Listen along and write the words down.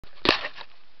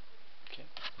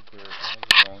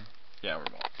Yeah, we're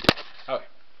going. Okay.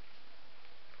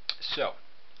 So,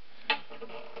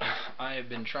 I have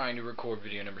been trying to record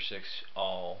video number 6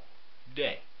 all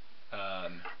day.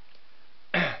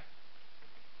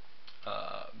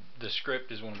 The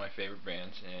Script is one of my favorite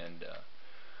bands, and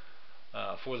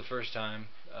for the first time,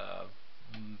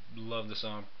 loved the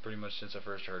song pretty much since I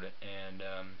first heard it, and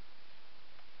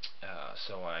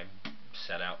so I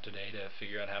set out today to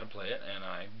figure out how to play it, and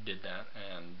I did that,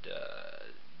 and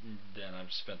then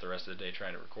I've spent the rest of the day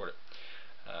trying to record it,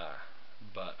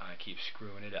 but I keep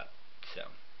screwing it up. So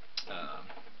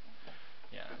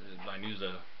yeah, I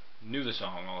knew the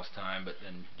song all this time, but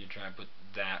then you try and put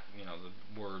that,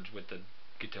 the words with the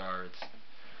guitar, it's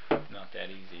not that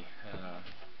easy.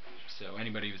 So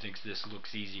anybody who thinks this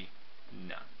looks easy,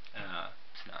 no,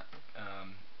 it's not.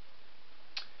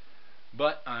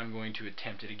 But I'm going to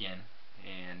attempt it again,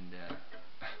 and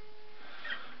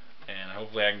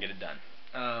hopefully I can get it done.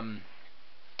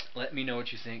 Let me know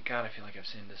what you think. God, I feel like I've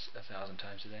seen this 1,000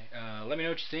 times today. Let me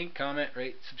know what you think. Comment,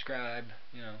 rate, subscribe.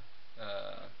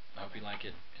 I hope you like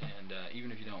it, and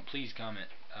even if you don't, please comment.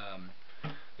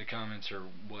 The comments are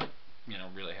what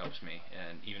really helps me,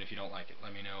 and even if you don't like it,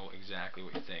 let me know exactly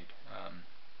what you think.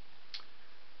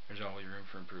 There's always room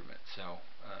for improvement. So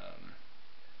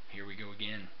here we go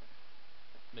again.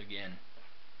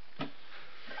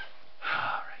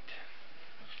 Alright.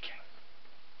 Okay.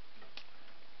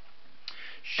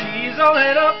 She's all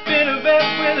head up in a bed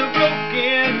with a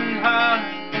broken heart.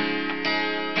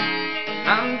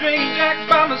 I'm drinking Jack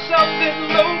by myself at the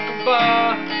local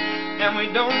bar, and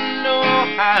we don't know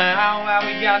how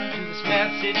we got into this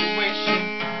mad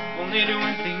situation. Only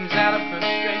doing things out of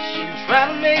frustration,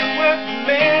 trying to make it work,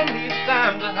 man, these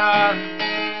times are hard.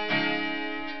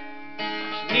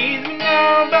 She needs me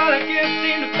now, but I can't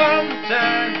seem to find the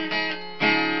time.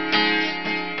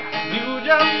 Got a new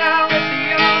job now at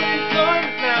the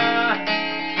unemployment line,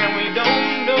 and we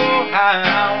don't know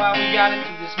how we got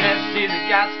into this mess. Is it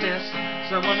God's test?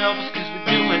 Someone help us, cause we're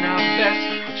doing our best.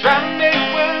 We're trying to make it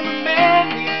work, but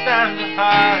man, these times are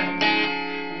hard.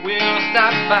 We'll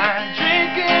stop by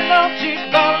drinking all cheap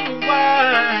bottles of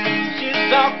wine. She's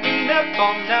talking up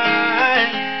all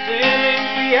night, saying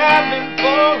we have been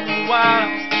for a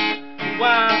while,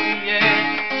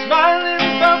 yeah.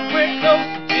 Smiling but we're close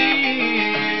to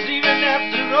tears, even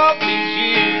after all these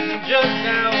years. And just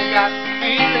now I got the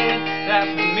feeling that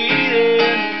we're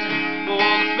meeting for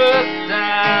the first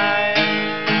time.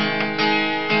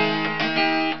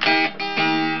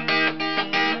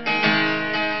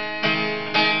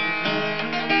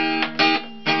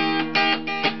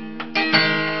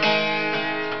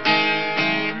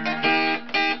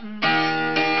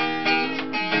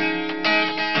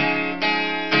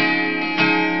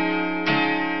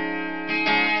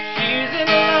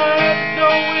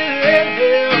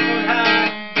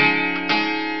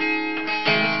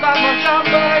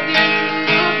 But I didn't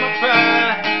lose my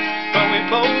pride. But we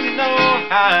both know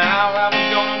how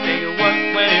we're gonna make it work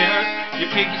when it hurts. You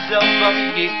pick yourself up,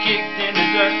 you get kicked in the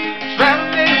dirt. Try to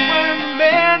make it work,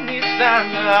 man, these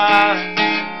times are hard.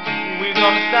 We're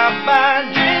gonna stop by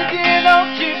drinking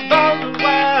all cheap bottles of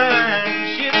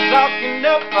wine. She's talking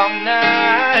up all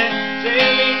night,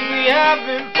 saying we have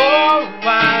been for a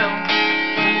while,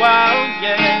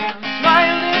 yeah.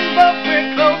 Smiling but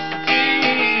we're close to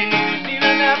tears,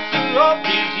 even after all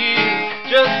these years.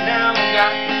 Just now I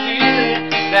got the feeling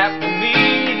that we're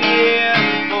meeting here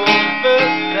for the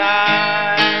first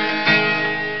time.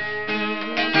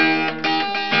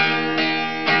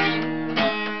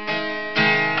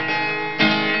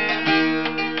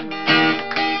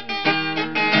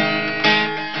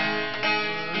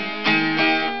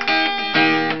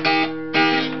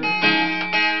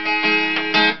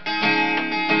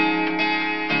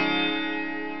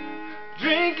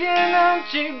 Drinking on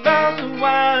cheap bottles of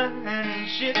wine, and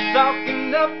shit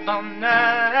talking up all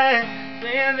night,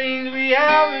 saying things we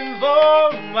haven't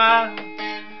for a while,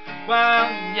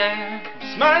 yeah.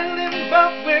 Smiling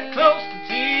but we're close to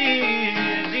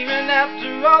tears, even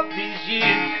after all these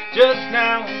years. Just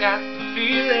now I got the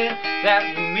feeling that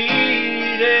we're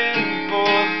meeting for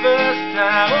the first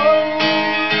time. Oh,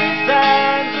 these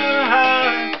times are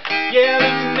hard, yeah,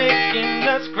 they're making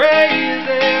us crazy.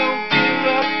 Don't give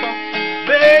up on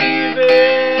baby.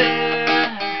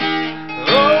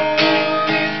 Oh,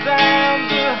 these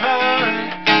times are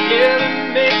hard, yeah,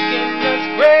 they're making us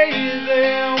crazy.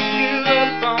 Don't give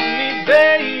up on me,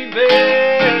 baby.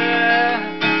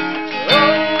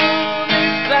 Oh,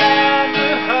 these times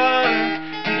are hard,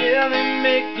 yeah, they're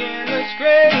making us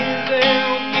crazy.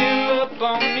 Don't give up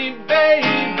on me,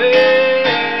 baby.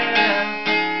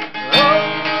 Oh,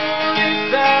 these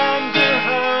times are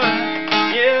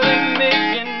hard, yeah.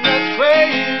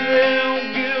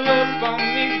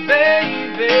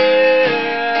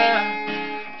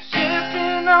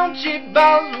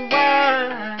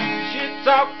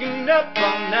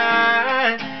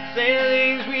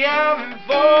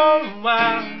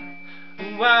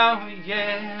 while,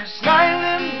 yeah.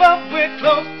 Smiling, but we're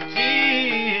close to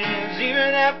tears.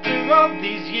 Even after all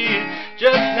these years,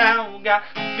 just now got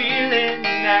the feeling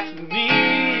that we're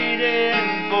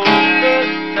meeting for the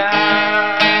first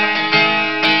time.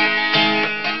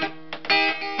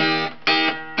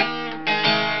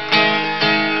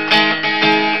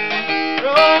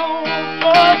 Oh,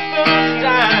 for the first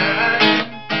time.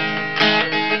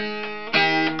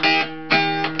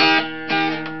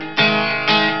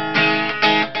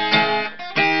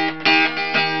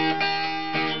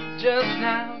 Just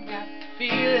now got the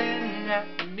feeling that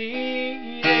we're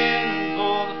meeting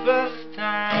for the first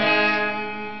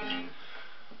time.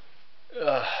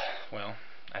 Well,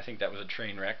 I think that was a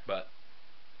train wreck, but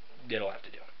it'll have to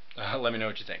do. Let me know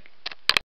what you think.